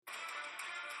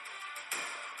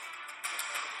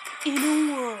In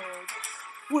a world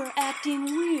where acting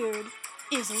weird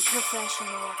isn't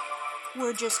professional,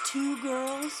 we're just two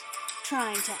girls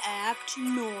trying to act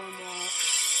normal.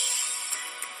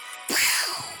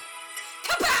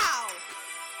 Kapow!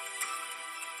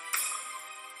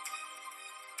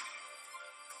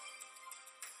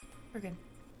 We're good.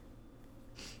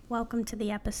 Welcome to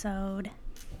the episode.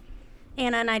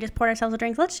 Anna and I just poured ourselves a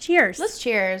drink. Let's cheers. Let's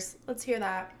cheers. Let's hear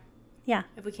that. Yeah.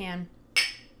 If we can.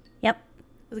 Yep.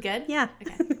 Was it good? Yeah.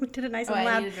 Okay. We did it nice Oh, and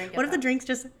I loud. need to drink it, What if the though. drinks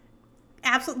just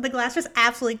the glass just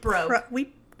absolutely Broke.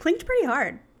 We clinked pretty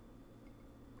hard.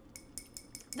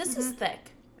 This is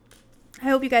thick. I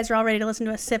hope you guys are all ready to listen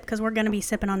to us sip because we're going to be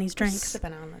sipping on these drinks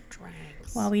Sipping on the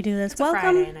drinks. while we do this. It's a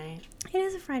Friday night. It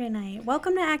is a Friday night.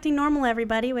 Welcome to Acting Normal,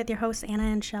 everybody, with your hosts Anna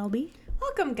and Shelby.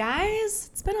 Welcome, guys.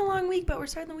 It's been a long week, but we're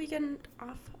starting the weekend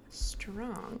off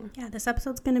strong. Yeah, this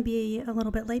episode's going to be a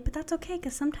little bit late, but that's okay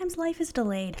because sometimes life is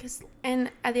delayed.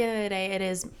 And at the end of the day, it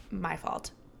is my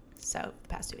fault. So, the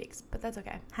past 2 weeks. But that's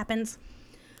okay. Happens.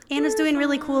 Anna's doing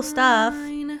really cool stuff.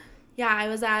 Fine. Yeah, I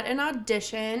was at an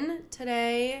audition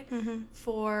today Mm-hmm.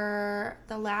 for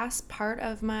the last part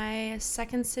of my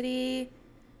Second City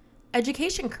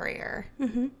education career.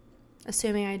 Mm-hmm.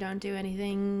 Assuming I don't do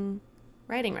anything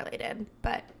writing related.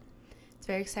 But it's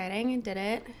very exciting. I did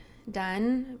it.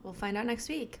 Done. We'll find out next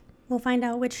week. We'll find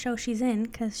out which show she's in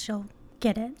because she'll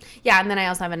get it. Yeah, and then I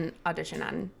also have an audition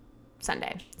on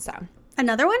Sunday. So,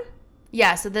 Another one?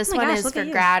 yeah, so this Oh my one gosh, is look for at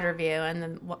you. grad review, and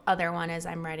the other one is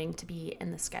I'm writing to be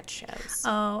in the sketch shows.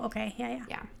 Oh, okay. Yeah.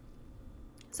 Yeah.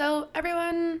 So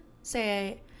everyone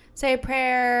say a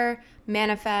prayer,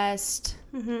 manifest,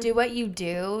 Mm-hmm. do what you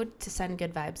do to send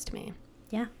good vibes to me.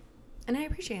 Yeah. And I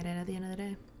appreciate it at the end of the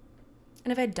day.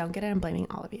 And if I don't get it, I'm blaming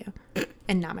all of you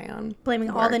and not my own. Blaming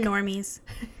all the work. normies.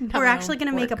 Not We're my actually own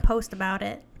going to make a work. post about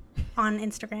it on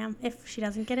Instagram if she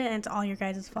doesn't get it, and it's all your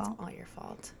guys' fault. All your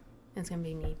fault. It's going to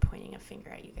be me pointing a finger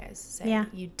at you guys saying, Yeah.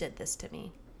 you did this to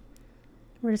me.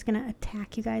 We're just going to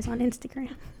attack you guys on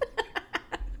Instagram.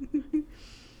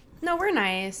 No, we're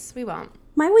nice. We won't.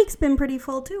 My week's been pretty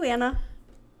full too, Anna.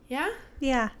 Yeah?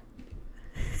 Yeah.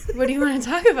 What do you want to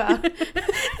talk about?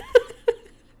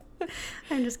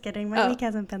 I'm just kidding. My Oh. week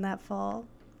hasn't been that full.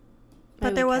 My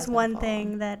But there week was has been one full.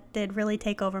 thing that did really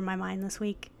take over my mind this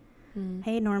week. Mm.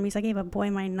 Hey, normies, I gave a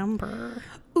boy my number.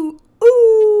 Ooh,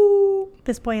 ooh.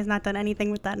 This boy has not done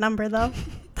anything with that number, though.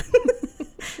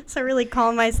 So really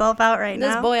calling myself out right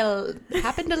This now. boy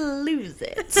happened to lose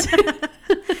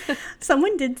it.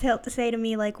 Someone did say to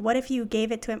me, like, what if you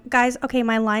gave it to him? Guys, okay,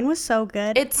 my line was so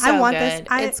good. It's so I want good. this.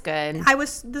 It's good. I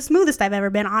was the smoothest I've ever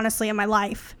been, honestly, in my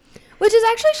life. Which is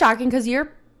actually shocking because you're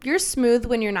smooth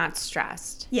when you're not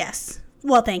stressed. Yes.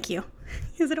 Well, thank you.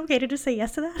 Is it okay to just say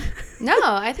yes to that? No,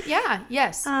 yes.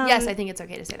 Yes, I think it's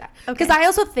okay to say that. Okay. Because I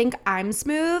also think I'm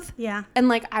smooth. Yeah. And,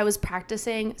 like, I was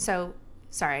practicing. So,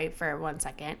 sorry for 1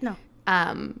 second. No.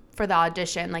 For the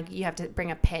audition, like, you have to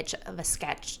bring a pitch of a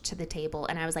sketch to the table.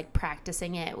 And I was, like,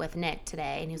 practicing it with Nick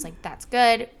today. And he was like, that's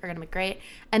good. We're going to be great.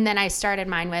 And then I started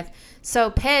mine with, so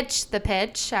pitch the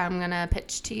pitch. I'm going to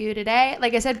pitch to you today.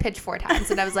 Like, I said pitch 4 times.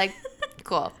 And I was like,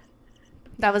 cool.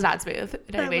 That was not smooth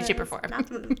in any way, shape, or form. Not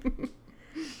smooth.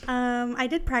 I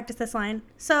did practice this line.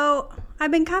 So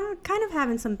I've been kind of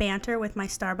having some banter with my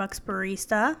Starbucks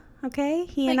barista. Okay,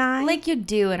 he and I. Like you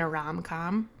do in a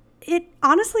rom-com. It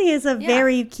honestly is a Yeah.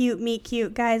 very cute meet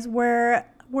cute, guys. We're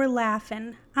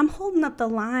laughing. I'm holding up the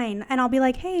line, and I'll be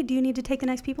like, "Hey, do you need to take the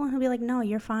next people?" And he'll be like, "No,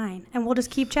 you're fine." And we'll just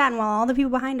keep chatting while all the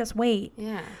people behind us wait.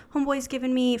 Yeah. Homeboy's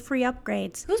giving me free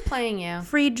upgrades, Who's playing you?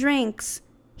 free drinks.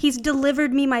 He's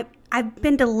delivered me I've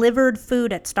been delivered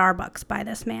food at Starbucks by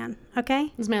this man.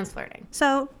 Okay, This man's flirting.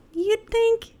 so you'd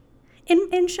think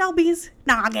in Shelby's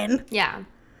noggin, Yeah.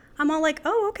 I'm all like,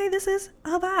 "Oh, okay, this is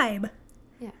a vibe."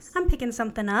 Yes. I'm picking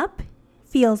something up.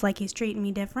 Feels like he's treating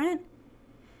me different.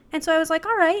 And so I was like,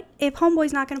 all right, if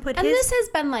homeboy's not going to put And his... this has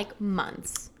been like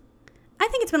months. I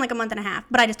think it's been like a month and a half,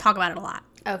 but I just talk about it a lot.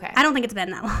 Okay. I don't think it's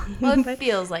been that long. Well, it But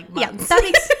feels like yeah, months.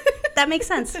 that makes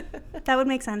sense. That would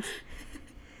make sense.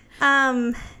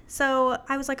 So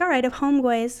I was like, all right, if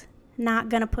homeboy's not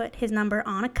going to put his number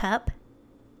on a cup,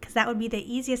 because that would be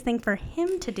the easiest thing for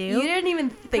him to do. You didn't even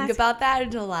think That's- about that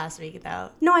until last week, though.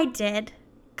 No, I did.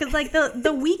 Because, like,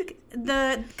 the week,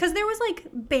 because there was, like,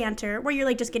 banter where you're,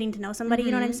 like, just getting to know somebody,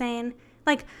 you know what I'm saying?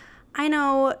 Like, I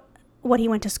know what he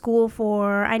went to school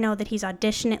for. I know that he's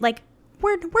auditioning. Like,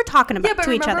 we're talking about Yeah, but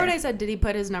to each remember other. when I said, did he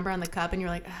put his number on the cup? And you're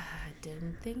like, I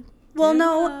didn't think. Well,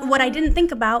 no, what I didn't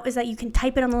think about is that you can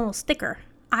type it on a little sticker.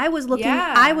 I was looking.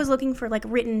 Yeah. I was looking for like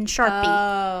written Sharpie.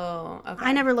 Oh, okay.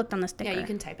 I never looked on the sticker. Yeah, you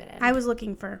can type it in. I was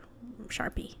looking for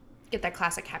Sharpie. get that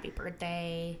classic happy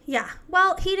birthday. Yeah.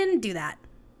 Well, he didn't do that.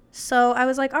 So I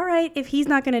was like, all right, if he's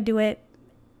not going to do it,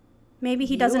 maybe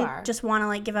he doesn't just want to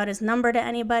like give out his number to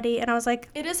anybody. And I was like,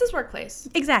 it is his workplace.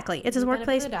 Exactly. It's his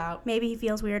workplace. Benefit of the doubt. Maybe he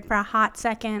feels weird for a hot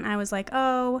second. I was like,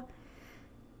 oh,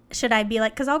 should I be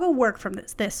like, because I'll go work from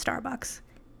this Starbucks.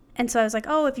 And so I was like,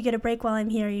 oh, if you get a break while I'm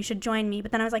here, you should join me.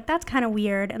 But then I was like, that's kind of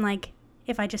weird. And like,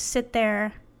 if I just sit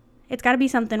there, it's got to be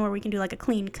something where we can do like a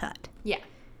clean cut. Yeah.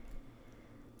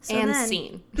 So and then,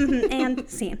 scene. And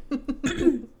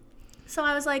scene. So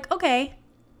I was like, okay,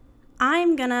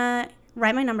 I'm going to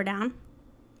write my number down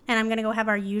and I'm going to go have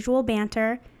our usual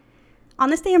banter. On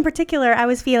this day in particular, I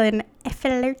was feeling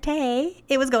flirty.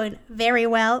 It was going very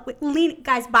well.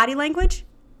 Guys, body language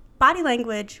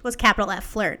was capital F,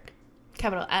 flirt.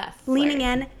 Capital F. Leaning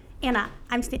flirt. in. Anna,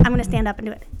 I'm going to stand up and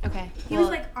do it. Okay. He was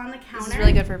like on the counter. This is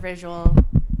really good for visual.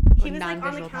 He was like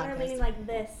on the counter leaning like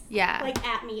this. Yeah. Like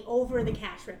at me over the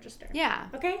cash register. Yeah.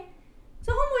 Okay?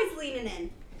 So homeboy's leaning in.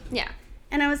 Yeah.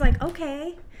 And I was like,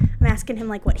 okay. I'm asking him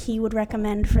like what he would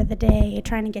recommend for the day,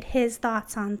 trying to get his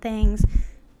thoughts on things.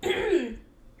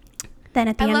 Then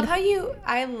at the end,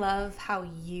 I love how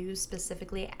you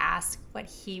specifically ask what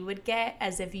he would get,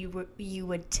 as if you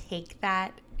would take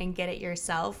that and get it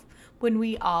yourself, when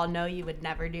we all know you would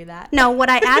never do that. No, what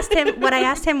I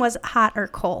asked him was hot or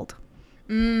cold.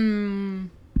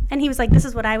 And he was like, this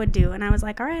is what I would do. And I was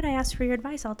like, all right, I asked for your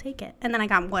advice. I'll take it. And then I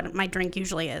got what my drink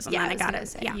usually is. And Yeah, then I got it.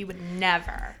 Say, Yeah. you would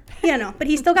never. Yeah, no. But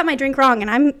he still got my drink wrong. And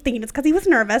I'm thinking it's because he was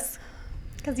nervous.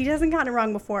 Because he hasn't gotten it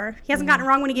wrong before. He hasn't gotten it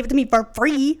wrong when he gave it to me for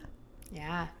free.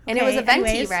 Yeah. And it was a venti,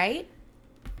 anyways. right?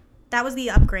 That was the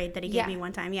upgrade that he gave Yeah. me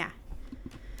one time. Yeah.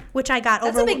 Which I got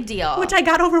That's a big deal. Which I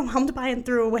got overwhelmed by and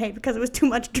threw away because it was too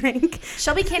much drink.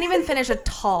 Shelby can't even finish a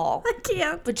tall, I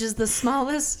can't. which is the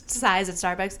smallest size at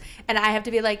Starbucks. And I have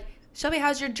to be like, Shelby,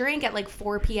 how's your drink at like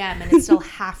 4 p.m.? And it's still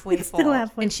halfway full. still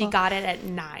halfway and she full. got it at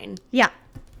 9. Yeah.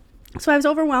 So I was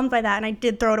overwhelmed by that, and I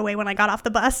did throw it away when I got off the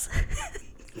bus.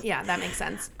 Yeah, that makes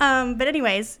sense. But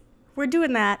anyways, we're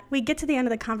doing that. We get to the end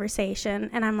of the conversation,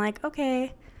 and I'm like,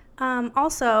 okay.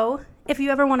 Also, if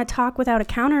you ever want to talk without a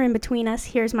counter in between us,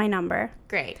 here's my number.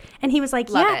 Great. And he was like,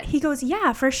 Love yeah. it. He goes,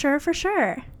 yeah, for sure, for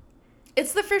sure.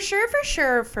 It's the for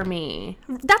sure for me.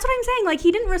 That's what I'm saying. Like,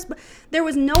 he didn't there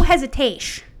was no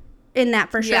hesitation in that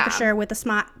for sure with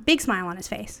a big smile on his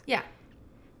face. Yeah.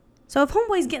 So if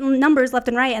homeboy's getting numbers left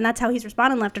and right, and that's how he's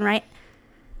responding left and right,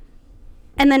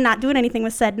 and then not doing anything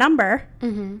with said number.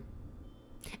 Mm-hmm.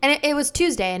 And it was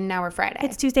Tuesday, and now we're Friday.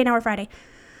 It's Tuesday, now we're Friday.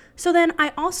 So then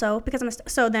I also, because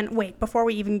wait, before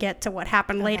we even get to what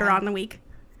happened later on in the week,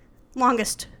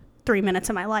 longest 3 minutes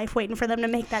of my life waiting for them to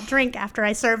make that drink after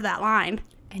I serve that line.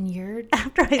 And you're...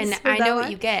 After I and serve I that know what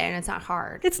line. you get, and it's not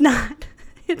hard. It's not.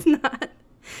 It's not.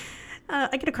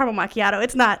 I get a caramel macchiato.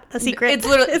 It's not a secret. It's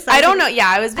literally... It's not I don't a know. secret. Yeah,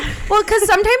 I was... Well, because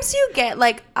sometimes you get,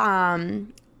 like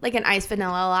an iced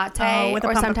vanilla latte. Oh, with a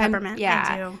or pump of sometimes, peppermint. Yeah,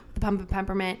 I do. the pump of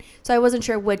peppermint. So I wasn't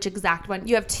sure which exact one.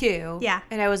 You have 2. Yeah.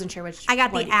 And I wasn't sure which I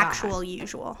got one the you got. actual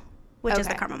usual, which is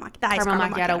the Okay. caramel macchiato. The iced Caramel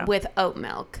macchiato with oat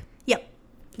milk. Yep.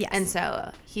 Yes. And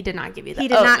so he did not give you the he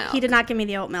oat did not. milk. He did not give me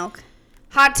the oat milk.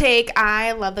 Hot take,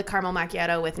 I love the caramel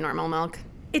macchiato with normal milk.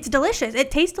 It's delicious.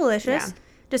 It tastes delicious. Yeah.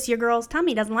 Just your girl's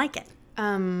tummy doesn't like it.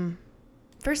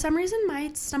 For some reason, my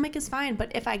stomach is fine,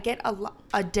 but if I get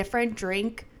a different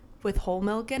drink with whole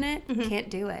milk in it, can't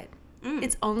do it.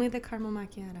 It's only the caramel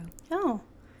macchiato. Oh,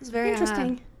 It's very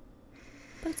interesting.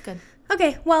 But it's good.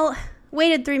 Okay, well,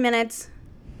 waited 3 minutes,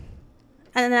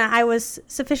 and then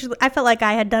I felt like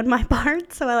I had done my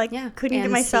part, so I couldn't and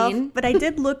get myself. seen. But I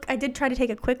did try to take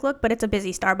a quick look, but it's a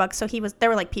busy Starbucks, so there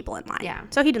were like people in line. Yeah.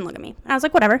 So he didn't look at me. And I was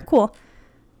like, whatever, cool.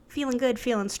 Feeling good,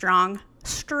 feeling strong,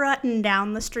 strutting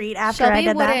down the street after I Shelby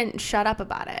did that. wouldn't shut up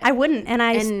about it. I wouldn't, and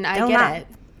I get not. it.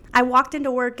 I walked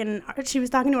into work, and she was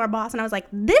talking to our boss, and I was like,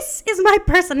 this is my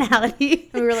personality.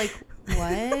 And we were like, what?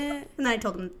 And then I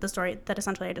told him the story that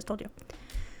essentially I just told you.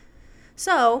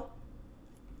 So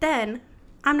then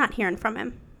I'm not hearing from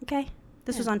him, okay?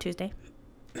 This was on Tuesday.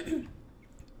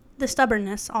 The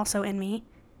stubbornness also in me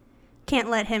can't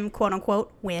let him, quote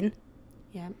unquote, win.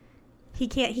 Yeah. He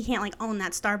can't like own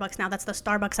that Starbucks now. That's the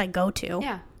Starbucks I go to.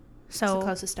 Yeah. So It's the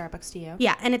closest Starbucks to you.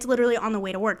 yeah, and it's literally on the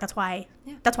way to work. That's why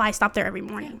Yeah. I stop there every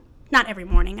morning. Not every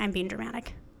morning. I'm being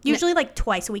dramatic. Usually like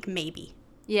twice a week maybe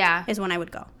Yeah. is when I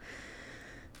would go.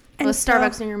 Well, And so-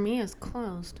 Starbucks near me is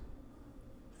closed.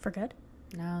 for good?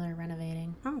 No, they're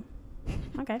renovating. Oh.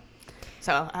 Okay.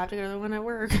 So I have to go to the one at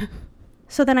work.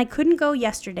 So then I couldn't go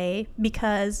yesterday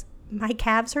because my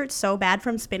calves hurt so bad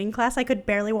from spinning class I could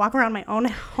barely walk around my own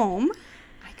home.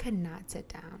 I could not sit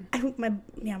down.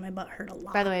 My butt hurt a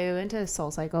lot. By the way, we went to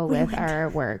SoulCycle with our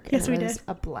work. Yes, and we it was did.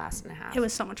 a blast and a half. It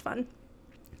was so much fun.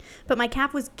 But my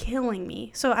calf was killing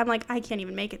me. So I'm like, I can't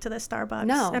even make it to this Starbucks.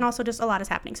 No. And also just a lot is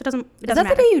happening. So it doesn't Is that matter.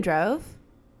 the day you drove?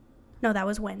 No, that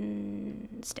was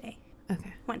Wednesday.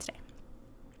 Okay. Wednesday.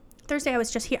 Thursday I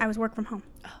was just here. I was work from home.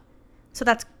 Oh. So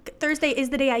Thursday is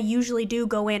the day I usually do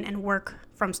go in and work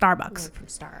from Starbucks From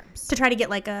Starbucks. to try to get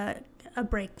like a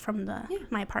break from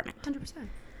my apartment. 100%.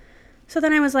 So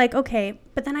then I was like, okay,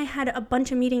 but then I had a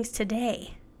bunch of meetings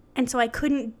today. And so I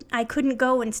couldn't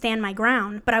go and stand my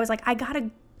ground, but I was like, I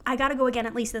gotta go again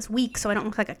at least this week so I don't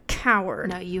look like a coward.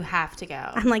 No, you have to go.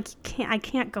 I'm like, I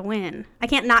can't go in. I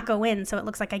can't not go in so it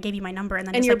looks like I gave you my number and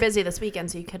then And just, you're like, busy this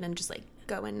weekend, so you couldn't just like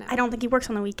go in now. I don't think he works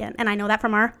on the weekend. And I know that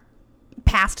from our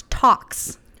past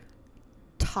talks.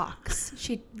 Talks.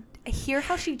 She hear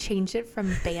how she changed it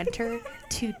from banter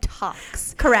to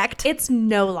talks. Correct. It's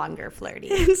no longer flirty.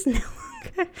 It's no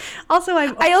longer. Also,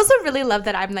 I also really love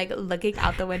that I'm like looking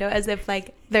out the window as if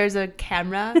like there's a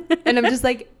camera and I'm just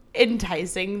like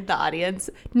enticing the audience.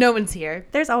 No one's here.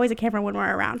 there's always a camera when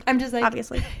we're around. I'm just like,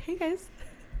 Obviously. Hey guys.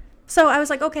 So I was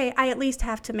like, okay, I at least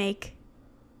have to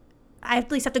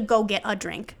go get a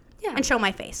drink Yeah. and show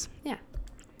my face. Yeah.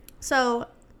 So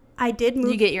I did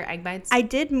move. You get your egg bites? I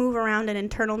did move around an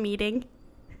internal meeting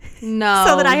No,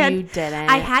 so that you didn't.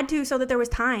 I had to so that there was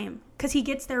time because he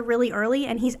gets there really early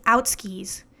and he's out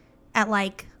skis at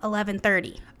like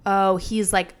 11:30. Oh,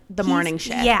 he's like the morning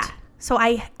shift. Yeah. So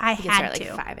I He gets there had at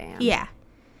to. like 5 a.m. Yeah.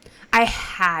 I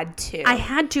had to. I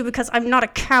had to because I'm not a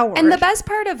coward. And the best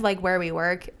part of like where we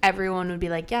work, everyone would be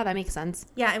like, yeah, that makes sense.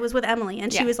 Yeah, it was with Emily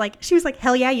and she Yeah. was like,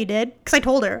 hell yeah, you did. Because I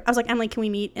told her, I was like, Emily, can we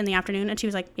meet in the afternoon? And she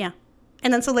was like, yeah.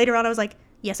 And then so later on, I was like,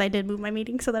 yes, I did move my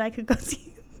meeting so that I could go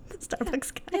see the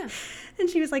Starbucks guy. Yeah. And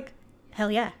she was like, hell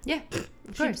yeah. Yeah,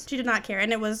 of course. She did not care,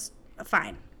 and it was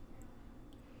fine.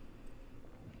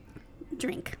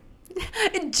 Drink.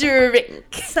 Drink.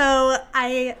 So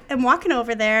I am walking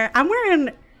over there. I'm wearing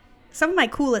some of my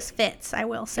coolest fits, I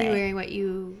will Are say. you wearing what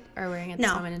you are wearing at this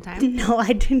No. moment in time? No,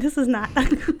 I didn't. This is not.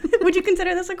 Would you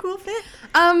consider this a cool fit?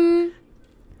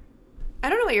 I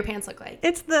don't know what your pants look like.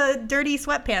 It's the dirty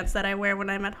sweatpants that I wear when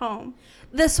I'm at home.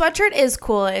 The sweatshirt is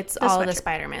cool. It's all of the sweatshirt.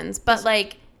 Spider-Mans. But,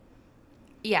 like,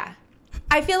 yeah.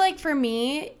 I feel like for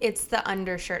me, it's the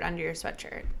undershirt under your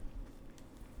sweatshirt.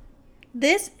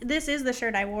 This is the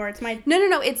shirt I wore. It's my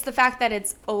No. It's the fact that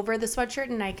it's over the sweatshirt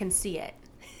and I can see it.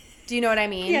 Do you know what I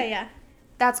mean? yeah.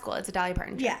 That's cool. It's a Dolly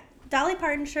Parton shirt. Yeah. Dolly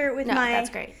Parton shirt with No, my that's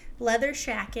great. leather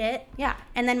jacket. Yeah.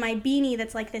 And then my beanie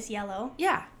that's like this yellow.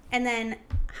 Yeah. And then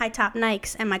high top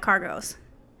Nikes and my cargos.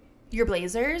 Your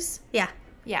blazers? Yeah.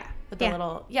 Yeah. With the Yeah.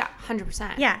 little,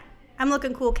 100%. Yeah. I'm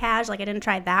looking cool cash. Like I didn't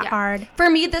try that Yeah. hard. For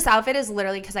me, this outfit is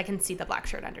literally because I can see the black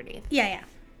shirt underneath. Yeah.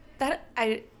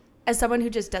 As someone who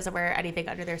just doesn't wear anything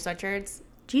under their sweatshirts,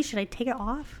 Geez, should I take it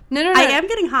off? No. I am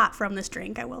getting hot from this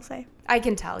drink, I will say. I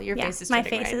can tell your Yeah, face is my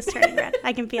turning face red. is turning red.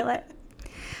 I can feel it.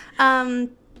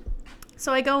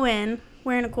 So I go in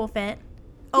wearing a cool fit,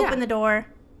 open Yeah. the door.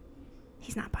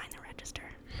 He's not behind the register.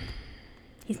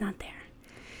 He's not there.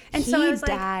 And He so I was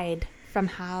like, died from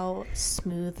how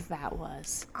smooth that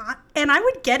was. and I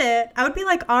would get it. I would be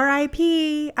like,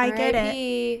 R.I.P. I get it.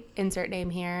 R.I.P. Insert name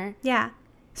here. Yeah.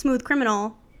 Smooth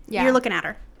criminal. Yeah. You're looking at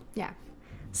her. Yeah.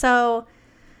 So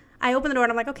I opened the door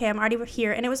and I'm like, okay, I'm already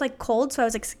here. And it was like cold, so I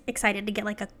was excited to get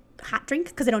like a hot drink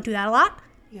because I don't do that a lot.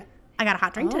 Yeah. I got a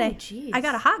hot drink Oh, today. jeez. I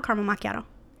got a hot caramel macchiato.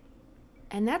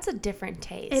 And that's a different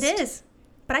taste. It is,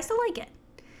 but I still like it.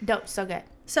 Dope. So good.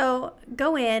 So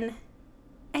go in,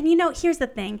 and here's the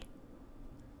thing.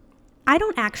 I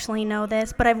don't actually know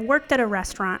this, but I've worked at a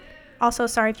restaurant. Also,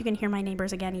 sorry if you can hear my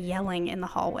neighbors again yelling in the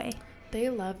hallway. They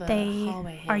love a They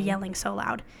hallway. are yelling so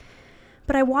loud.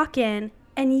 But I walk in,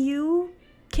 and you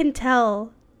can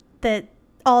tell that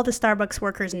all the Starbucks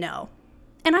workers know.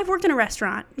 And I've worked in a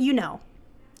restaurant,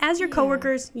 As your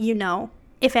coworkers,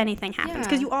 if anything happens,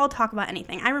 because Yeah. you all talk about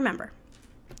anything. I remember.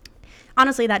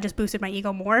 Honestly, that just boosted my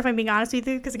ego more, if I'm being honest with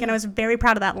you, because again, I was very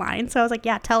proud of that line. So I was like,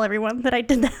 yeah, tell everyone that I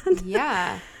did that.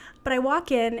 Yeah. But I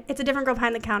walk in, it's a different girl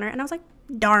behind the counter, and I was like,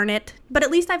 darn it. But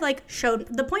at least I've like showed,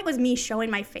 the point was me showing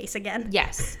my face again.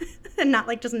 Yes. And not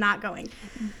like just not going.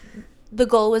 The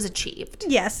goal was achieved.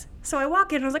 Yes. So I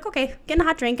walk in, and I was like, okay, getting a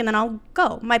hot drink, and then I'll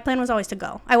go. My plan was always to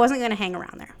go. I wasn't going to hang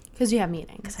around there. Because you have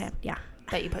meetings Because I have, yeah.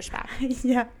 that you push back.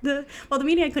 Yeah. The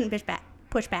meeting I couldn't push back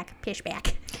Push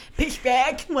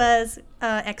back. was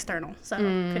external. So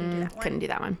couldn't do that one. Couldn't do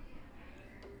that one.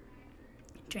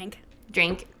 Drink.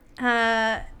 Drink.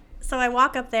 So I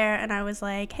walk up there and I was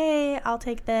like, hey, I'll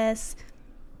take this.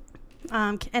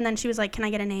 And then she was like, can I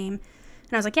get a name?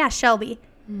 And I was like, yeah, Shelby.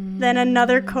 than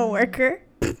another coworker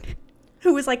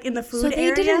who was like in the food So they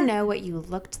area. didn't know what you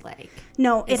looked like.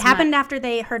 No, it It's happened not- after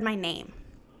they heard my name.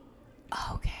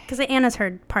 Oh, okay. Because Anna's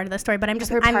heard part of the story, but I'm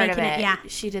Heard part making of it. Yeah.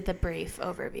 She did the brief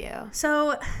overview.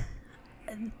 So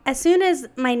as soon as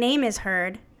my name is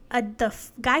heard,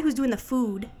 guy who's doing the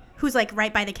food, who's like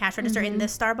right by the cash register in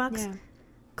this Starbucks, Yeah.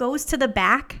 goes to the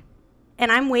back,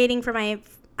 and I'm waiting for like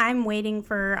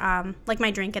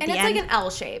my drink at And the it's end. like an L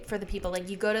shape for the people. Like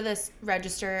you go to this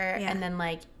register Yeah. and then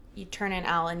like you turn an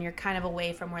L and you're kind of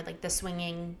away from where like the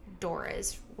swinging door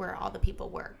is where all the people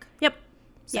work. Yep.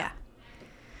 So Yeah.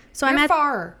 So you're I'm at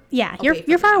far. yeah. away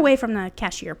You're from far them. away from the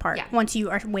cashier part. Yeah. Once you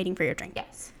are waiting for your drink.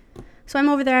 Yes. So I'm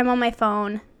over there. I'm on my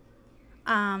phone.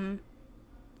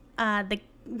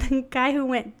 The guy who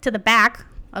went to the back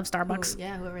of Starbucks Ooh,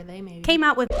 yeah, whoever they may be. came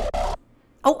out with.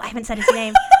 Oh, I haven't said his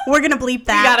name. We're gonna bleep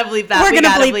that. gotta bleep that. We're We gonna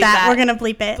gotta bleep bleep that. that. We're gonna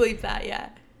bleep it. Bleep that, yeah.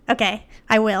 Okay,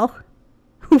 I will.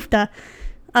 Oofda.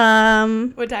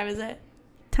 What time is it?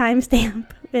 Timestamp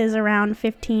is around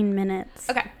 15 minutes.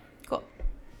 Okay, cool.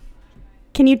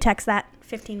 Can you text that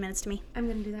 15 minutes to me? I'm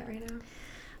gonna do that right now.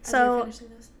 As So- we're finishing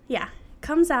this. Yeah.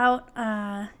 Comes out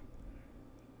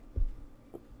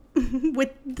with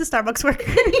the Starbucks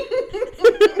worker.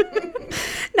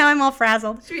 Now I'm all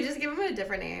frazzled. Should we just give him a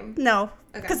different name? No,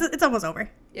 Okay. because it's almost over.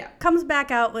 Yeah. Comes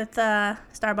back out with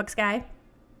Starbucks guy.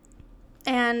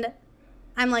 And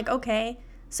I'm like, okay.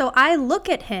 So I look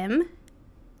at him,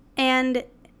 and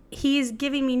he's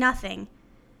giving me nothing.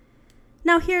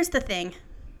 Now, here's the thing.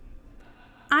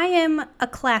 I am a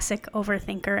classic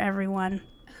overthinker, everyone.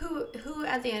 Who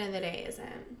at the end of the day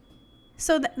isn't?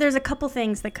 So there's a couple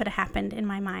things that could have happened in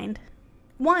my mind.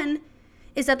 One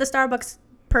is that the Starbucks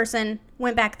person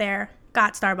went back there,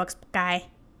 got Starbucks guy,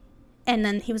 and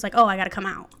then he was like, oh, I got to come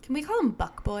out. Can we call him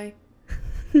Buck Boy?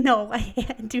 No, I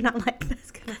do not like this.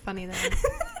 It's kind of funny though.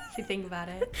 If you think about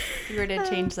it. If you were to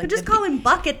change like just the call him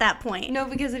Buck at that point. No,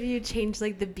 because if you change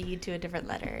like the B to a different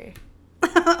letter.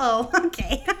 Oh,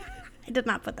 okay. I did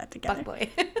not put that together. Buck Boy.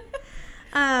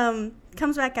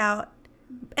 Comes back out.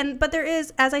 But there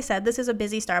is, as I said, this is a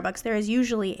busy Starbucks. There is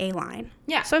usually a line.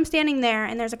 Yeah. So I'm standing there,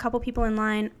 and there's a couple people in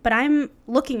line, but I'm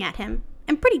looking at him,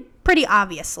 and pretty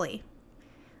obviously,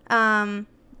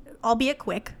 albeit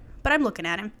quick, but I'm looking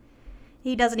at him.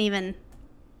 He doesn't even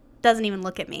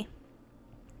look at me.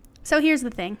 So here's the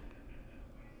thing.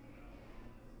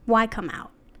 Why come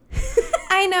out?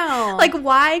 I know. Like,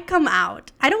 why come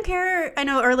out? I don't care. I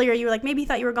know earlier you were like, maybe you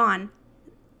thought you were gone.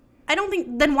 I don't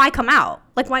think, then why come out?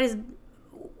 Like, why? It's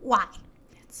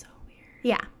so weird.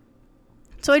 Yeah.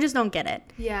 So I just don't get it.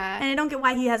 Yeah. And I don't get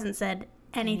why he hasn't said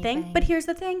anything. But here's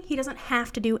the thing. He doesn't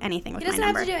have to do anything with He my doesn't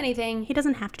number. have to do anything. He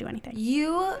doesn't have to do anything.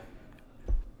 You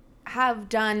have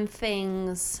done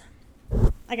things.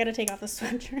 I got to take off the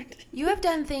sweatshirt. You have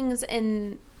done things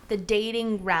in the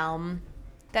dating realm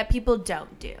that people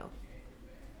don't do.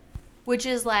 Which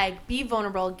is like, be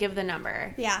vulnerable, give the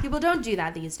number. Yeah. People don't do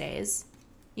that these days.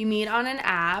 You meet on an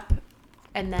app,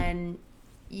 and then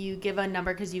you give a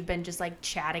number because you've been just like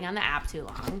chatting on the app too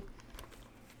long.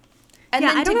 And Yeah,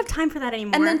 then I don't have time for that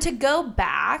anymore. And then to go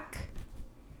back,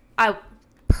 I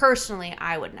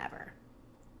would never.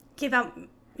 give out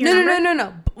your number.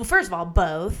 No. Well, first of all,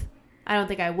 both. I don't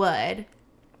think I would.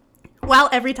 While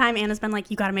every time Anna's been like,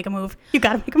 you got to make a move. You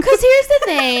got to make a move. Because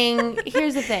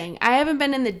here's the thing. I haven't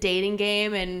been in the dating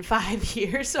game in 5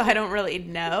 years, so I don't really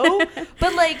know.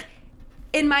 But like,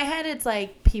 in my head, it's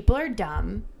like, people are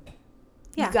dumb.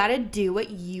 Yeah. You got to do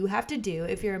what you have to do.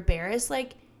 If you're embarrassed,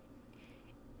 like,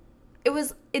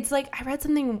 it's like, I read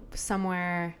something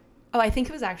somewhere. Oh, I think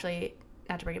it was actually,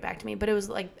 not to bring it back to me, but it was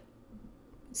like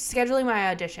scheduling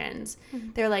my auditions.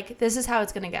 Mm-hmm. They're like, this is how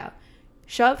it's going to go.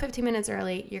 Show up 15 minutes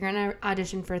early. You're going to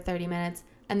audition for 30 minutes,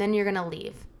 and then you're going to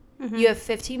leave. Mm-hmm. You have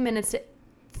 15 minutes to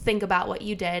think about what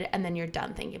you did, and then you're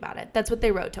done thinking about it. That's what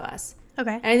they wrote to us.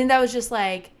 Okay. And I think that was just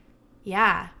like,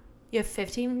 yeah, you have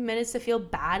 15 minutes to feel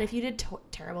bad if you did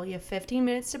terrible. You have 15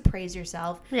 minutes to praise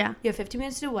yourself. Yeah. You have 15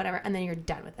 minutes to do whatever, and then you're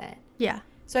done with it. Yeah.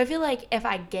 So I feel like if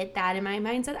I get that in my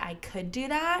mindset, I could do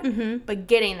that. Mm-hmm. But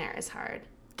getting there is hard.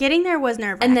 Getting there was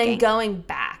nerve-wracking. And then going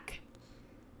back.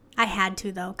 I had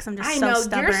to, though, because I'm just I so know,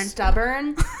 stubborn. you're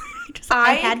stubborn.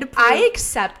 I had to prove. I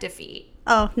accept defeat.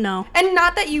 Oh, no. And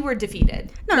not that you were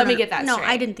defeated. No, Let no, me no. get that No, straight.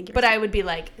 I didn't think you were But I would be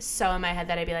like, so in my head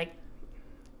that I'd be like,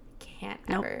 can't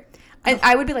Nope. ever.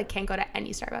 I would be like, can't go to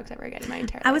any Starbucks ever again in my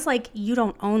entire life. I was like, you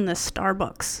don't own this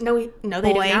Starbucks. No,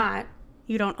 they Boy. do not.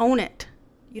 You don't own it.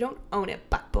 You don't own it,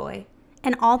 butt boy.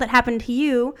 And all that happened to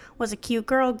you was a cute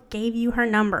girl gave you her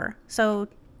number. So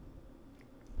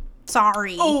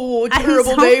Sorry. Oh, I'm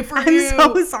terrible so- day for you. I'm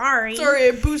so sorry. Sorry,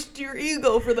 I boosted your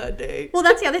ego for that day. Well,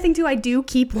 that's the other thing too. I do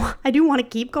want to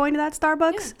keep going to that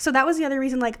Starbucks. Yeah. So that was the other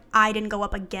reason, like, I didn't go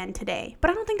up again today.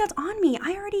 But I don't think that's on me.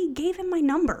 I already gave him my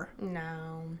number.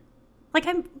 No. Like,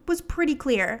 I was pretty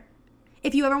clear.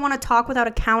 If you ever want to talk without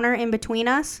a counter in between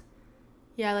us,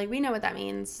 Yeah, like, we know what that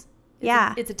means.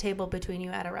 Yeah. It's a table between you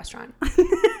at a restaurant.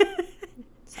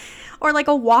 or like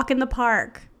a walk in the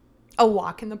park. A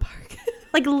walk in the park.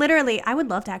 Like, literally, I would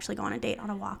love to actually go on a date on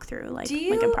a walk through, like,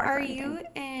 Lincoln Park. Are or anything.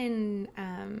 you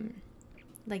in,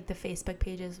 like, the Facebook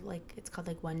pages, like, it's called,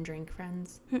 like, One Drink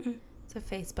Friends? Mm-mm. It's a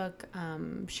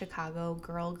Facebook Chicago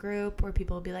girl group where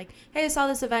people will be like, hey, I saw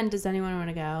this event. Does anyone want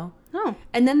to go? Oh.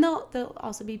 And then there'll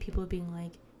also be people being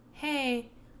like, hey,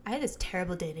 I had this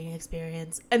terrible dating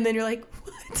experience. And then you're like,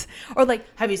 what? Or like,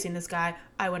 have you seen this guy?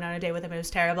 I went on a date with him. It was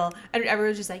terrible. And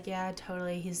everyone's just like, yeah,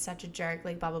 totally. He's such a jerk,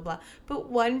 like, blah, blah, blah. But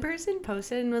one person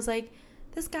posted and was like,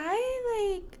 this guy,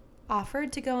 like,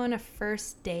 offered to go on a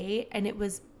first date and it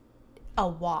was a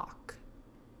walk.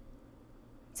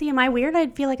 See, am I weird? I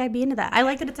feel like I'd be into that. I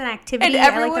like that it's an activity. And I like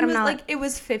everyone that I'm was not like, it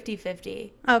was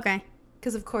 50-50. Okay.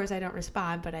 Because, of course, I don't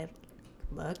respond, but I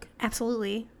look.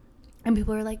 Absolutely. And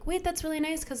people are like, wait, that's really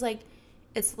nice because, like,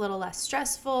 it's a little less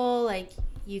stressful. Like,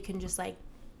 you can just, like,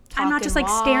 talk I'm not and just, like,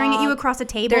 staring at you walk. across a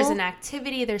table. There's an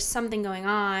activity. There's something going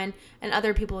on. And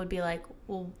other people would be like,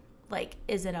 well, like,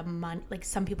 is it a money? Like,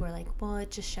 some people are like, well,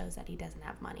 it just shows that he doesn't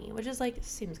have money, which is, like,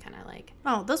 seems kind of, like,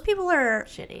 Oh, those people are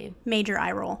shitty. major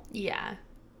eye roll. Yeah.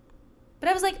 But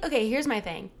I was like, okay, here's my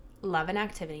thing. Love an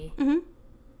activity. Mm-hmm.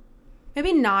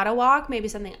 Maybe not a walk. Maybe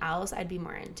something else I'd be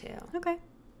more into. Okay.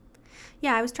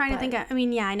 Yeah, I was trying to think. I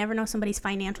mean, yeah, I never know somebody's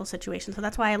financial situation, so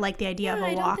that's why I like the idea of a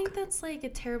I walk. don't think that's, like, a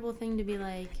terrible thing to be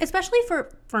like. Especially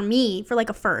for me, for like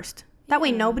a first. That way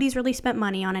Yeah. nobody's really spent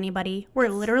money on anybody. We're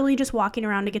literally just walking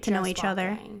around to get to know just each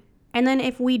other. walking. And then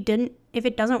if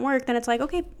it doesn't work, then it's like,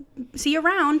 okay, see you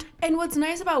around. And what's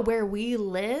nice about where we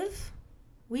live,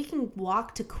 we can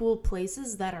walk to cool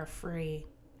places that are free.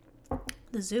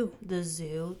 The zoo. The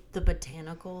zoo, the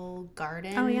botanical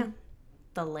garden. Oh, yeah.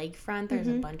 The lakefront. There's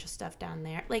a bunch of stuff down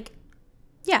there. Like,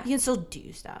 Yeah. you can still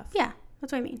do stuff. Yeah,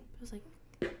 that's what I mean. I was like,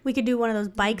 We could do one of those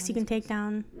bikes you can take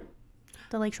down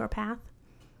the Lakeshore Path.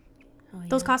 oh, yeah.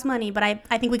 Those cost money, but I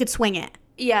think we could swing it.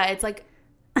 Yeah, it's like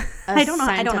I don't know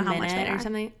cent a how much minute they or are.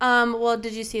 something. Well,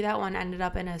 did you see that one ended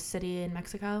up in a city in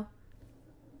Mexico?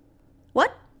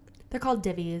 What? They're called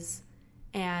divvies.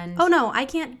 And Oh no, I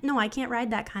can't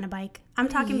ride that kind of bike. I'm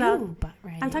talking about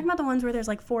the ones where there's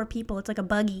like 4 people. It's like a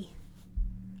buggy.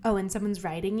 Oh, and someone's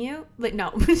riding you? Like, no,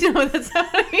 no, that's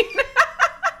not what I mean.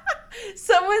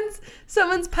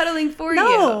 someone's pedaling for you.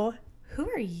 No. Who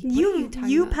are you? What are You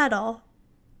talking about? pedal.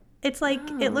 It's like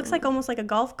it looks like almost like a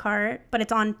golf cart, but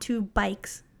it's on 2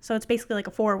 bikes. So it's basically like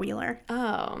a 4-wheeler.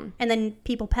 Oh, And then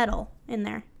people pedal in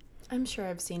there. I'm sure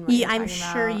I've seen one. Yeah, I'm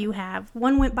sure you have.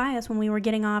 One went by us when we were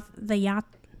getting off the yacht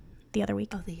the other week.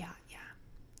 Oh, the yacht, yeah.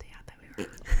 The yacht that we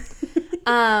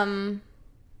were on.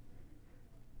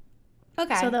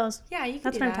 Okay. So those. Yeah, you can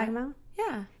That's do what I'm that. talking about.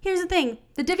 Yeah. Here's the thing.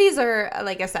 The divvies are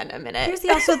like a cent a minute. Here's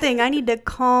the also thing. I need to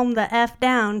calm the F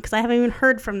down because I haven't even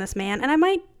heard from this man, and I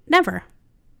might never.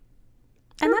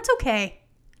 And that's okay.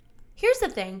 Here's the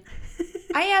thing.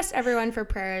 I asked everyone for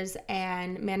prayers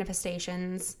and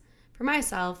manifestations for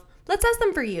myself. Let's ask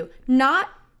them for you. Not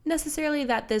necessarily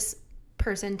that this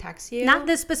person texts you. Not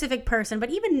this specific person, but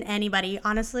even anybody,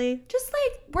 honestly, Just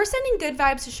like, we're sending good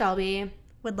vibes to Shelby.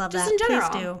 would love Just that. in general.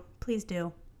 Please do. Please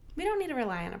do. We don't need to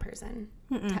rely on a person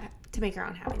to make our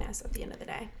own happiness at the end of the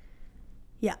day.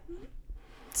 Yeah.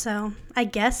 So I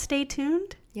guess stay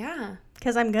tuned Yeah.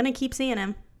 because I'm going to keep seeing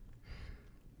him.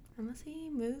 Unless he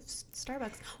moves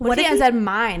Starbucks. What What if if he ends he- up in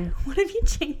mine? What if he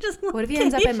changes location? What if he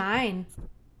ends up in mine?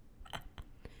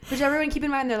 Which everyone keep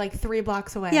in mind, they're like 3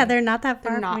 blocks away. Yeah, they're not that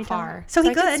far. They're not from each far. other. So he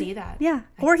I could could see that. Yeah.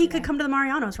 I Or could he see could that. come to the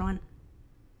Mariano's run.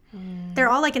 They're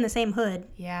all like in the same hood.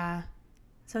 Yeah.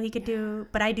 So he could do,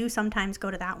 but I do sometimes go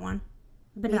to that one.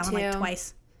 I've been to Me that one like too.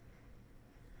 twice.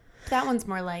 That one's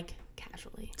more like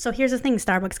casually. So here's the thing,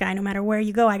 Starbucks guy, no matter where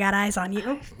you go, I got eyes on you.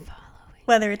 Following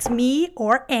Whether it's me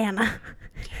or Anna.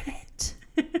 it.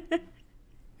 I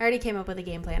already came up with a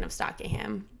game plan of stalking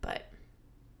him, but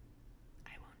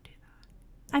I won't do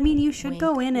that. I mean, you should Wink,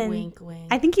 go in and wink, wink.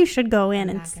 I think you should go in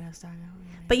I'm and not gonna stalk him.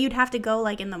 but you'd have to go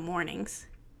like in the mornings.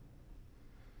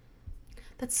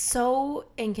 That's so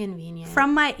inconvenient.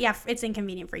 It's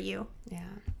inconvenient for you. Yeah.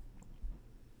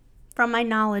 From my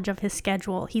knowledge of his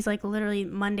schedule, he's like literally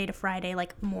Monday to Friday,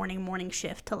 like morning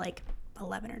shift to like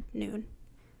 11 or noon.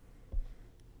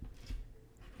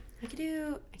 I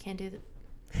can't do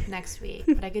next week,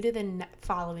 but I could do the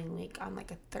following week on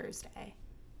like a Thursday.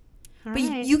 All But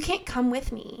right. you can't come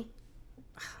with me.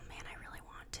 Oh, man, I really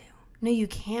want to. No, you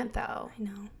can't though. I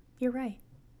know. You're right.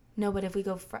 No, but if we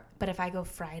go, but if I go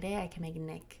Friday, I can make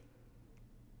Nick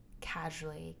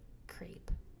casually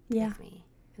creep Yeah. with me,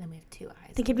 and then we have 2 eyes.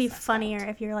 I think it'd be funnier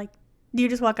if you're like, you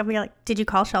just walk up and you're like, did you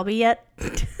call Shelby yet?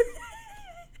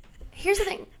 Here's the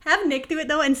thing. Have Nick do it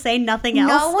though and say nothing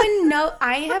else. No one know.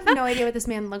 I have no idea what this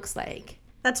man looks like.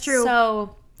 That's true.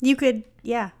 So, You could,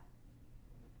 yeah.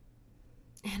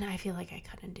 and I feel like I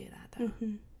couldn't do that though.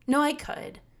 Mm-hmm. No, I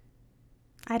could.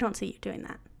 I don't see you doing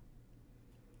that.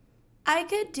 I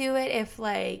could do it if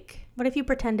like. What if you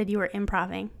pretended you were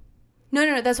improving?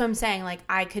 No. That's what I'm saying. Like,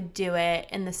 I could do it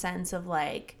in the sense of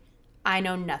like, I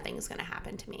know nothing's gonna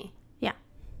happen to me. Yeah.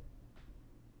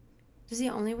 Does he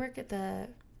only work at the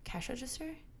cash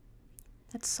register?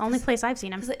 That's the only place I've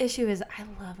seen him. Because the issue is, I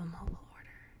love a mobile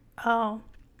order. Oh.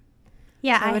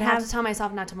 Yeah, So I would have have to tell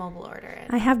myself not to mobile order it.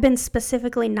 I have been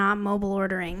specifically not mobile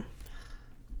ordering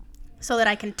so that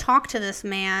I can talk to this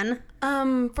man.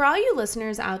 For all you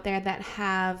listeners out there that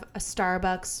have a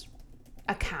Starbucks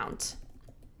account,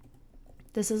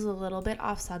 this is a little bit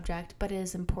off subject, but it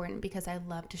is important because I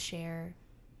love to share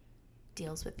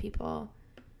deals with people.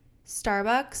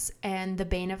 Starbucks and the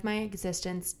bane of my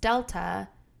existence, Delta,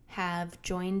 have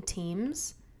joined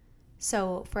teams.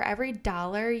 So for every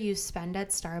 $1 you spend at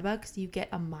Starbucks, you get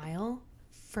a mile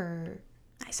for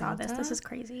I saw this. Delta? This is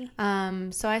crazy.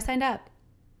 So I signed up.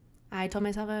 I told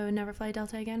myself I would never fly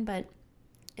Delta again, but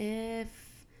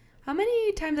how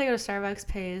many times I go to Starbucks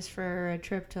pays for a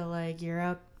trip to like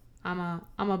Europe, I'm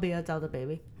a be a Delta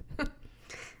baby.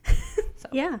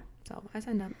 Yeah. So I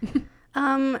signed up.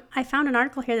 I found an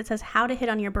article here that says how to hit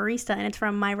on your barista, and it's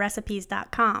from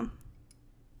myrecipes.com.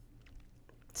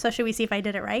 So should we see if I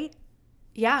did it right?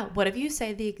 Yeah. What if you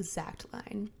say the exact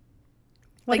line?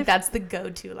 What Like if- that's the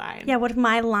go-to line. Yeah, what if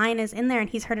my line is in there and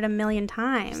he's heard it a million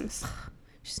times?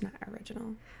 She's not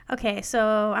original. Okay,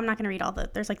 so I'm not going to read all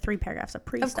there's like 3 paragraphs of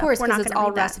pre Of stuff. course, We're because not it's gonna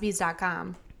all read that.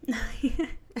 recipes.com.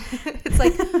 It's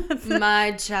like,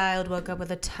 my child woke up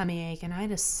with a tummy ache and I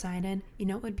decided, you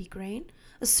know what would be great?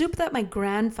 A soup that my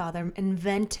grandfather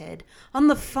invented on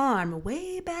the farm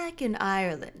way back in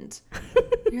Ireland.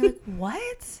 And you're like,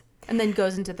 what? And then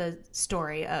goes into the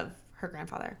story of her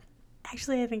grandfather.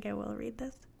 Actually, I think I will read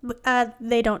this.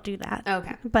 They don't do that.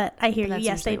 Okay. But I hear But you. that's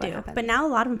Yes, they usually what do. happens. But now a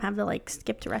lot of them have the like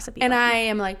skip to recipe. And button. I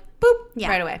am like, boop, Yeah.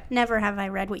 right away. Never have I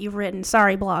read what you've written.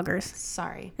 Sorry, bloggers.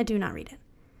 Sorry. I do not read it.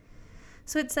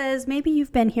 So it says, maybe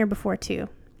you've been here before too.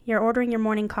 You're ordering your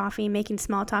morning coffee, making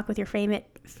small talk with your favorite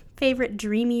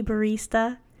dreamy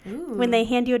barista. Ooh. When they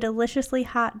hand you a deliciously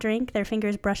hot drink, their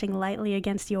fingers brushing lightly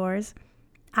against yours.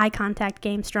 Eye contact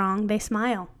game strong. They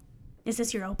smile. Is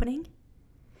this your opening?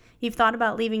 You've thought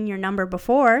about leaving your number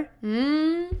before.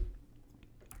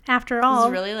 After This all,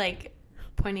 is really like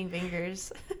pointing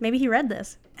fingers. maybe he read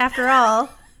this. After all,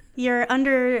 you're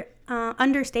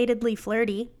understatedly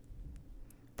flirty.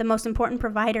 The most important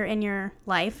provider in your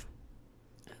life.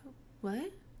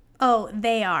 What? Oh,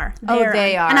 they are.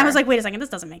 They are. And I was like, wait a second, this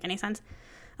doesn't make any sense.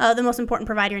 The most important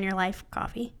provider in your life,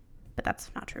 coffee. But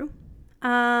that's not true.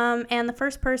 And the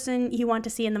first person you want to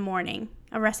see in the morning.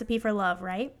 A recipe for love,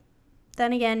 right?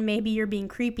 Then again, maybe you're being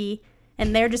creepy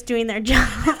and they're just doing their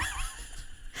job.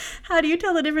 How do you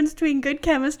tell the difference between good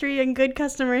chemistry and good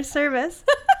customer service?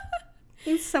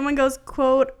 If someone goes,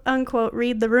 quote, unquote,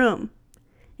 read the room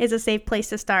is a safe place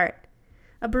to start.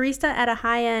 A barista at a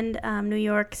high-end New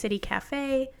York City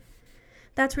cafe,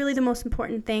 that's really the most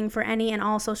important thing for any and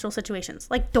all social situations.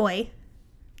 Like Doi.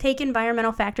 Take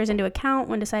environmental factors into account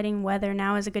when deciding whether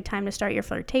now is a good time to start your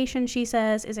flirtation, she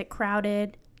says. Is it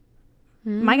crowded?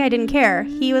 My guy didn't care.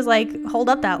 He was like, hold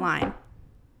up that line.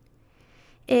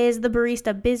 Is the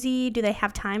barista busy? Do they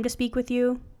have time to speak with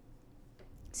you?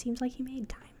 Seems like he made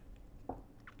time.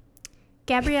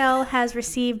 Gabrielle has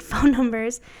received phone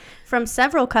numbers from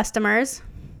several customers.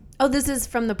 Oh, this is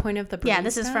from the point of the barista? Yeah,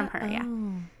 this is from her,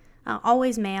 yeah.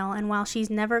 Always male, and while she's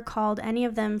never called any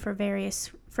of them for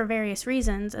various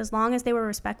reasons, as long as they were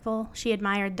respectful, she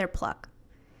admired their pluck.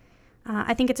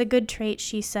 I think it's a good trait,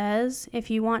 she says. If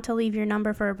you want to leave your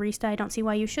number for a barista, I don't see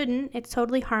why you shouldn't. It's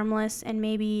totally harmless, and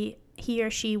maybe he or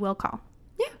she will call.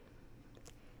 Yeah.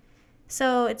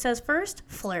 So it says first,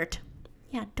 flirt.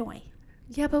 Yeah, Doi.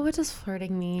 Yeah, but what does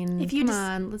flirting mean? If you Come just-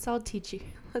 on, let's all teach you.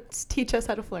 Let's teach us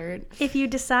how to flirt. If you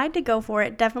decide to go for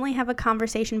it, definitely have a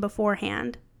conversation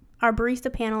beforehand. Our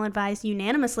barista panel advised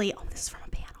unanimously, oh, this is from a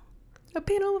panel. A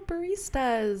panel of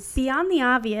baristas. Beyond the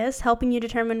obvious, helping you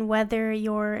determine whether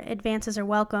your advances are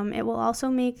welcome, it will also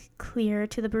make clear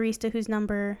to the barista whose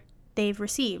number they've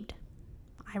received.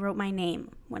 I wrote my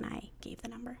name when I gave the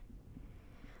number.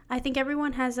 I think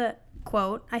everyone has a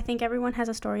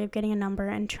story of getting a number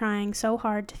and trying so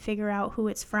hard to figure out who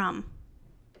it's from.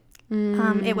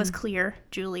 It was clear,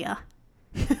 Julia.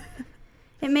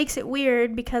 It makes it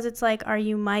weird because it's like, are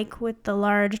you Mike with the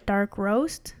large dark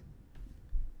roast?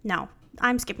 No,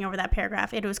 I'm skipping over that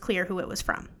paragraph. It was clear who it was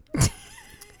from.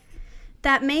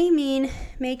 That may mean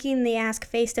making the ask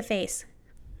face-to-face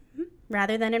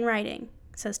rather than in writing,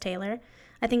 says Taylor.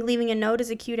 I think leaving a note is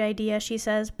a cute idea, she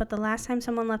says, but the last time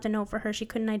someone left a note for her, she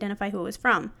couldn't identify who it was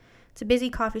from. It's a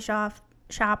busy coffee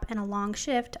shop and a long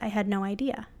shift. I had no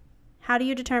idea. How do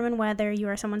you determine whether you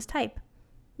are someone's type?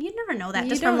 You'd never know that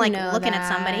just from looking at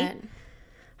somebody.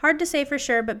 Hard to say for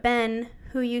sure, but Ben,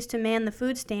 who used to man the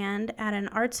food stand at an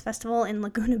arts festival in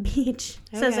Laguna Beach,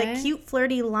 says a cute,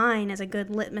 flirty line is a good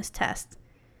litmus test.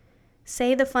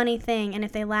 Say the funny thing, and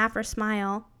if they laugh or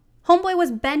smile... Homeboy was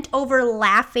bent over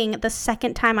laughing the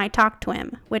second time I talked to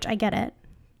him, which I get it.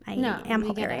 I am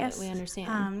hilarious. We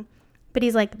understand. But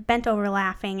he's like bent over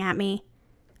laughing at me,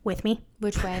 with me.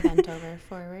 Which way bent over?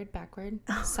 Forward, backward,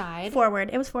 side?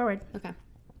 Forward. It was forward. Okay.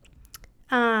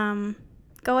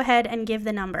 Go ahead and give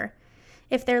the number.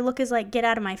 If their look is like, get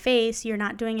out of my face, you're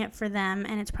not doing it for them,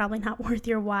 and it's probably not worth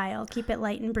your while. Keep it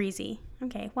light and breezy.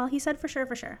 Okay, well, he said for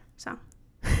sure. So,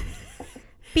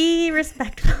 be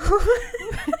respectful.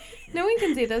 No one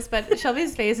can see this, but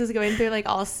Shelby's face is going through like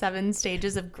all 7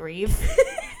 stages of grief.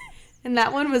 And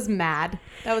that one was mad.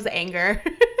 That was anger.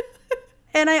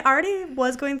 And I already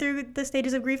was going through the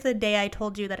stages of grief the day I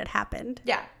told you that it happened.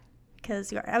 Yeah.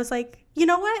 Because I was like, you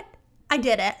know what? I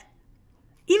did it.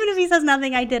 Even if he says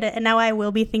nothing, I did it. And now I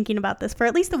will be thinking about this for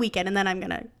at least the weekend, and then I'm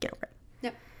going to get over it.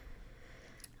 Yep.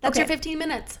 That's your 15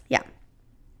 minutes. Yeah.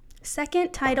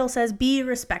 Second title says, be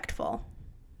respectful.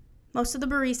 Most of the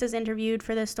baristas interviewed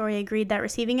for this story agreed that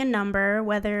receiving a number,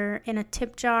 whether in a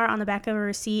tip jar, on the back of a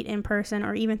receipt, in person,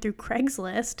 or even through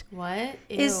Craigslist, What?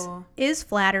 is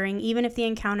flattering, even if the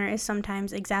encounter is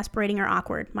sometimes exasperating or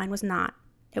awkward. Mine was not.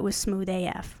 It was smooth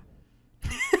AF.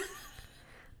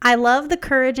 I love the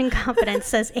courage and confidence,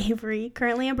 says Avery,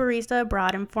 currently a barista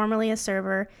abroad and formerly a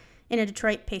server in a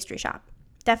Detroit pastry shop.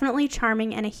 Definitely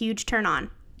charming and a huge turn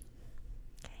on.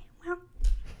 Okay, well.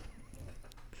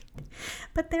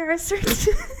 But there are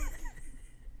certain...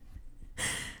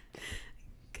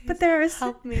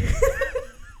 Help me.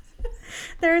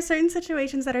 There are certain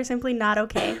situations that are simply not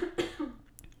okay.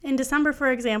 In December,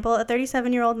 for example, a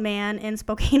 37-year-old man in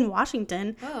Spokane,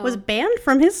 Washington, was banned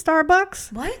from his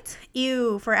Starbucks. What?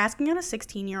 Ew, for asking out a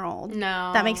 16-year-old.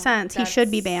 No. That makes sense. He should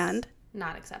be banned.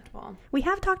 Not acceptable. We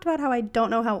have talked about how I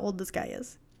don't know how old this guy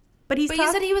is. But you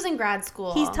said he was in grad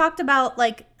school. He's talked about,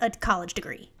 like, a college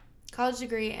degree. College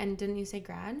degree, and didn't you say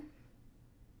grad?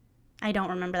 I don't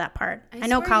remember that part. I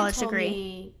know college degree.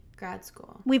 Me grad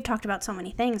school. We've talked about so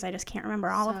many things. I just can't remember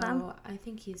all of them. So I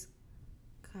think he's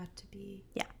got to be...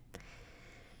 Yeah.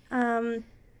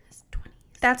 His 20s.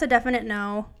 That's a definite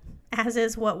no, as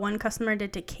is what one customer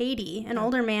did to Katie. An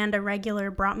older man, a regular,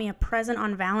 brought me a present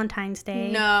on Valentine's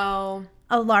Day. No.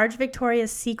 A large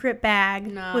Victoria's Secret bag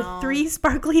with 3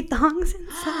 sparkly thongs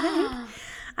inside.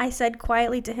 I said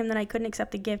quietly to him that I couldn't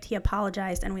accept the gift. He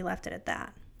apologized, and we left it at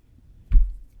that.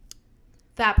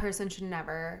 That person should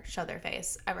never show their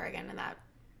face ever again in that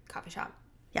coffee shop.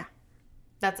 Yeah.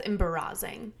 That's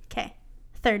embarrassing. Okay.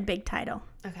 Third big title.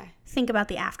 Okay. Think about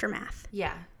the aftermath.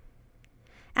 Yeah.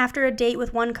 After a date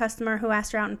with one customer who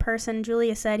asked her out in person,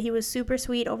 Julia said he was super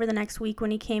sweet over the next week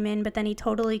when he came in, but then he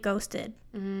totally ghosted.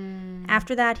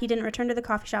 After that, he didn't return to the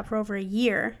coffee shop for over a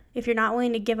year. If you're not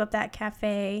willing to give up that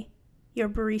cafe your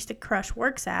barista crush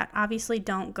works at, obviously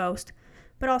don't ghost,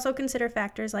 but also consider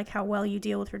factors like how well you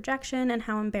deal with rejection and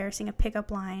how embarrassing a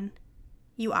pickup line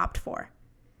you opt for.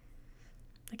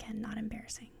 Again, not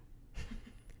embarrassing.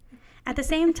 At the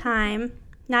same time,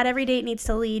 not every date needs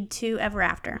to lead to ever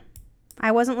after.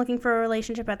 I wasn't looking for a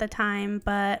relationship at the time,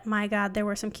 but my God, there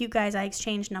were some cute guys I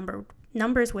exchanged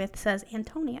numbers with, says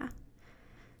Antonia.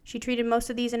 She treated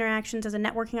most of these interactions as a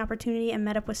networking opportunity and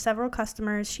met up with several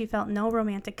customers she felt no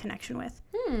romantic connection with.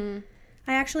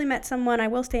 I actually met someone I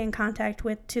will stay in contact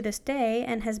with to this day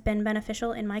and has been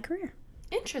beneficial in my career.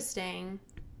 Interesting.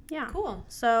 Yeah. Cool.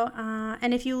 So,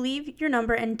 and if you leave your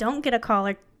number and don't get a call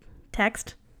or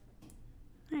text...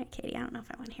 All right, Katie, I don't know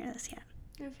if I want to hear this yet.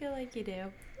 I feel like you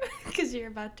do, because you're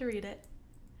about to read it.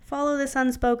 Follow this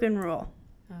unspoken rule.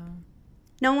 Oh.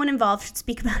 No one involved should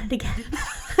speak about it again.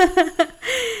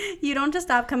 You don't just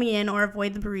stop coming in or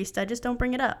avoid the barista. Just don't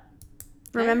bring it up.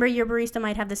 Remember, your barista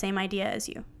might have the same idea as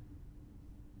you.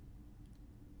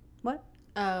 What?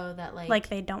 Oh, that like... Like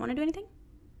they don't want to do anything?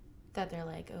 That they're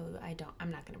like, oh,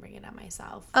 I'm not going to bring it up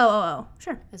myself. Oh,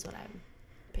 sure. Is what I'm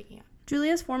picking up.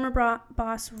 Julia's former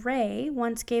boss, Ray,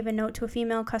 once gave a note to a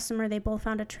female customer they both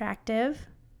found attractive.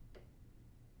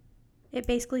 It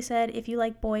basically said, if you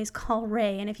like boys, call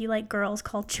Ray, and if you like girls,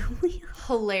 call Julia.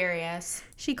 Hilarious.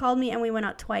 She called me and we went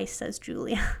out twice, says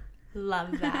Julia.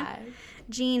 Love that.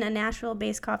 Gene, a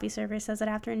Nashville-based coffee server, says that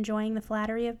after enjoying the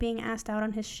flattery of being asked out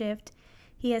on his shift,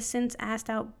 he has since asked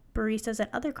out baristas at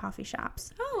other coffee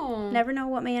shops. Oh. Never know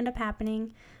what may end up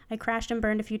happening. I crashed and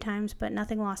burned a few times, but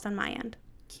nothing lost on my end.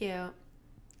 Cute.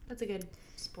 That's a good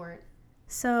sport.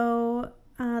 So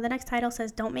the next title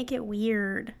says, don't make it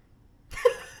weird.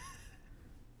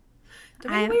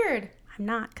 Don't make it weird. I'm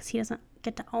not, because he doesn't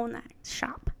get to own that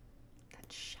shop.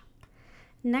 That shop.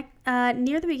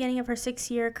 Near the beginning of her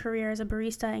 6-year career as a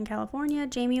barista in California,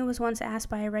 Jamie was once asked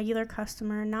by a regular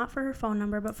customer not for her phone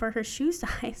number, but for her shoe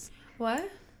size. What?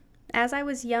 As I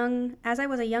was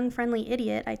a young friendly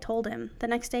idiot, I told him. The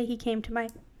next day he came to my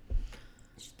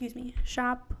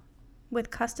shop with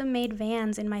custom-made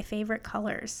Vans in my favorite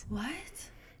colors. What?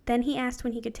 Then he asked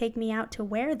when he could take me out to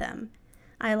wear them.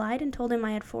 I lied and told him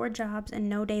I had 4 jobs and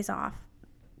no days off.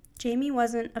 Jamie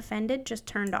wasn't offended, just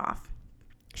turned off.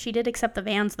 She did accept the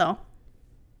Vans, though.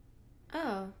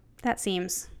 Oh. That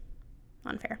seems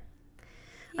unfair.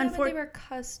 Yeah, but they were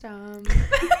custom.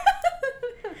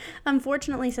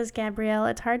 Unfortunately, says Gabrielle,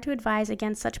 it's hard to advise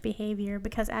against such behavior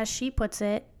because, as she puts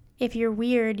it, if you're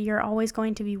weird, you're always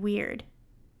going to be weird.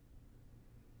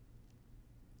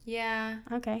 Yeah.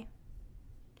 Okay.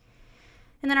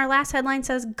 And then our last headline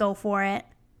says, go for it.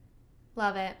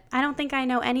 Love it. I don't think I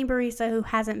know any barista who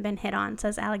hasn't been hit on,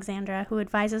 says Alexandra, who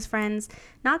advises friends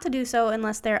not to do so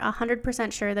unless they're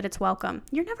 100% sure that it's welcome.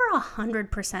 You're never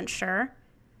 100% sure.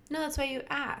 No, that's why you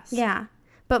asked. Yeah.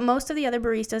 But most of the other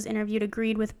baristas interviewed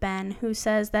agreed with Ben, who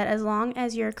says that as long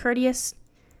as you're courteous,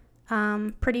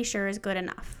 pretty sure is good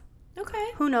enough.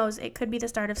 Okay. Who knows? It could be the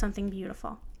start of something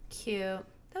beautiful. Cute.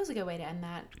 That was a good way to end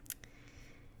that.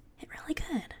 It really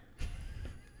could.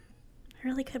 It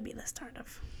really could be the start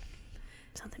of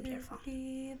something beautiful.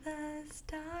 Be the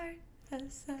start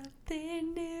of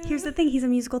something new. Here's the thing. He's a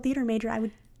musical theater major. I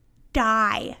would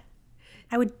die.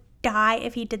 I would die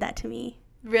if he did that to me.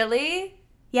 Really?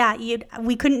 Yeah,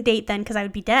 we couldn't date then because I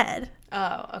would be dead.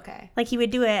 Oh, okay. Like, he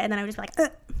would do it, and then I would just be like,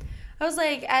 ugh. I was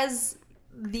like, as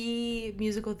the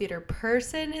musical theater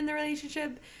person in the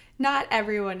relationship, not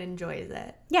everyone enjoys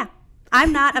it. Yeah.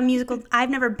 I'm not a musical. I've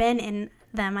never been in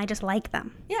them. I just like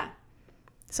them. Yeah.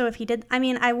 So if he did, I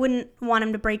mean, I wouldn't want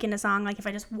him to break into song like if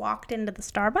I just walked into the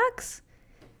Starbucks.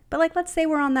 But, like, let's say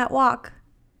we're on that walk.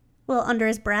 A little under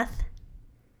his breath.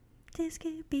 This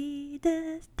could be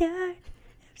the start of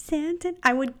something.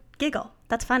 I would giggle.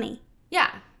 That's funny.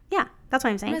 Yeah. Yeah, that's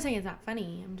what I'm I'm saying. not saying it's not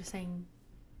funny. I'm just saying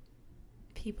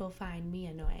people find me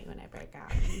annoying when I break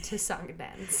out into song and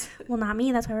dance. Well, not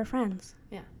me. That's why we're friends.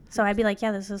 Yeah. So I'd be like,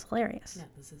 yeah, this is hilarious. No,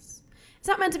 it's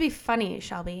not meant to be funny,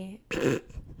 Shelby.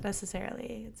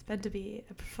 Necessarily. It's meant to be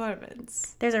a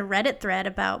performance. There's a Reddit thread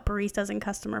about baristas and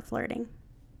customer flirting.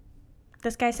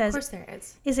 This guy says, Of course there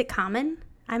is. Is it common?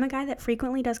 I'm a guy that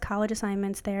frequently does college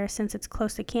assignments there since it's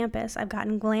close to campus. I've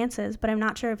gotten glances, but I'm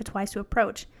not sure if it's wise to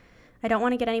approach. I don't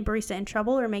want to get any barista in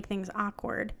trouble or make things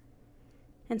awkward.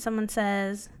 And someone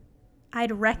says,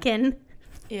 I'd reckon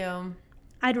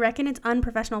it's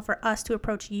unprofessional for us to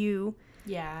approach you.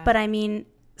 Yeah. But I mean,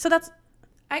 so that's...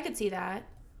 I could see that.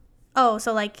 Oh,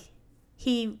 so like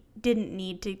he didn't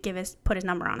need to put his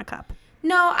number on a cup.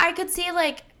 No, I could see,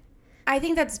 like, I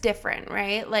think that's different,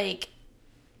 right? Like,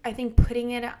 I think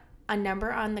putting a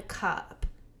number on the cup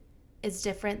is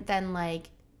different than, like,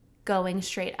 going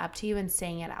straight up to you and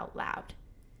saying it out loud.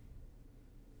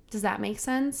 Does that make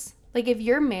sense? Like, if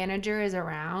your manager is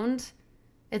around,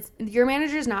 your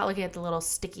manager's not looking at the little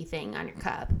sticky thing on your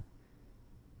cup.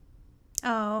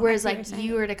 Oh. Whereas, like,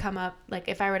 you were to come up, like,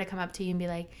 if I were to come up to you and be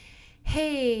like,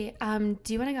 hey,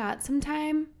 do you want to go out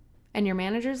sometime? And your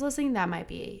manager's listening, that might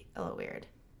be a little weird.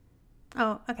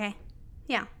 Oh, okay.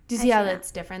 Yeah. Do you see how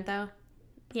that's different, though?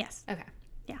 Yes. Okay.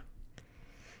 Yeah.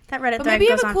 That Reddit But thread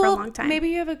goes on for a long time. Maybe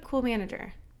you have a cool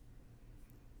manager.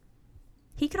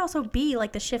 He could also be,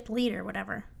 like, the shift lead or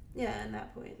whatever. Yeah, at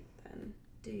that point, then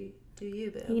do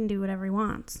you, boo? He can do whatever he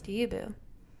wants. Do you, boo?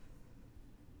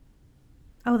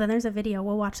 Oh, then there's a video.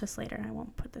 We'll watch this later. I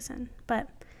won't put this in. But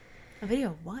A video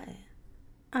of what?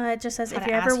 it just says How if to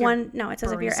you're ask ever your it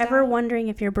says if you're barista? ever wondering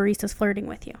if your barista's flirting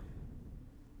with you.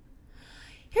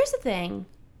 Here's the thing.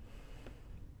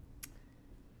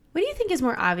 What do you think is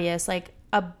more obvious, like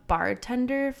a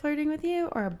bartender flirting with you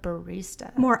or a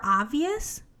barista? More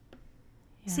obvious?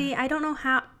 Yeah. See, I don't know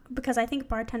how, because I think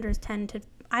bartenders tend to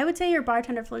I would say your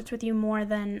bartender flirts with you more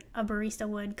than a barista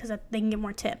would because they can get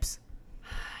more tips.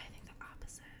 I think the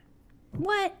opposite.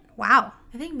 What? Wow.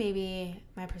 I think maybe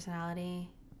my personality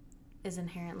is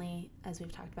inherently, as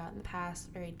we've talked about in the past,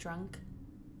 very drunk.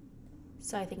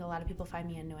 So I think a lot of people find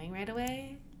me annoying right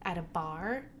away at a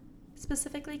bar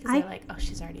specifically because they're like, oh,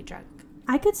 she's already drunk.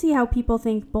 I could see how people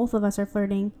think both of us are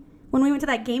flirting. When we went to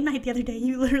that game night the other day,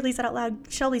 you literally said out loud,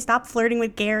 Shelby, stop flirting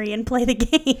with Gary and play the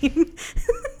game.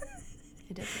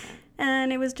 I did say that.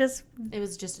 And it was just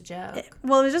a joke. it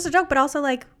was just a joke, but also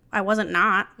like I wasn't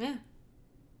not Yeah.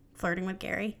 flirting with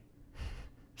Gary.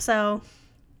 So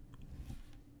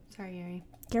Sorry, Gary.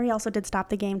 Gary also did stop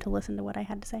the game to listen to what I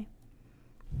had to say.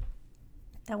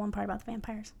 That one part about the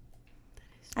vampires.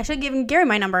 I should give Gary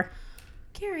my number.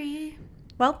 Gary.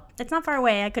 Well, it's not far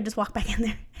away. I could just walk back in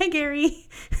there. Hey, Gary.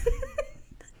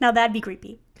 Now that'd be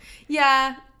creepy.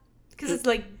 Yeah. Because it's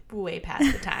like way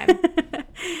past the time.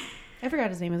 I forgot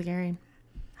his name was Gary.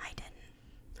 I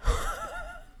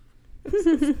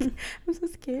didn't. I'm so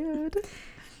scared.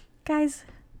 Guys,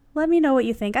 let me know what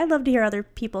you think. I'd love to hear other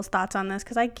people's thoughts on this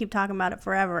because I keep talking about it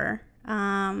forever.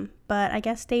 But I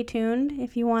guess stay tuned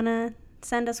if you want to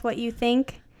send us what you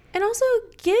think. And also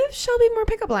give Shelby more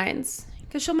pickup lines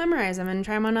because she'll memorize them and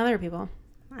try them on other people.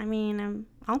 I mean,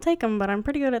 I'll take them, but I'm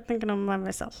pretty good at thinking of them by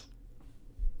myself.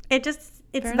 It's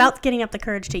Fair about getting up the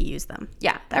courage to use them.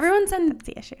 Yeah. Everyone That's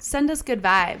the issue. send us good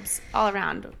vibes all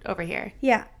around over here.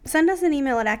 Yeah. Send us an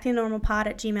email at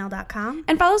actingnormalpod@gmail.com.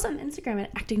 And follow us on Instagram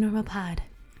at actingnormalpod.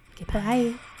 Okay, bye.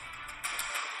 Bye.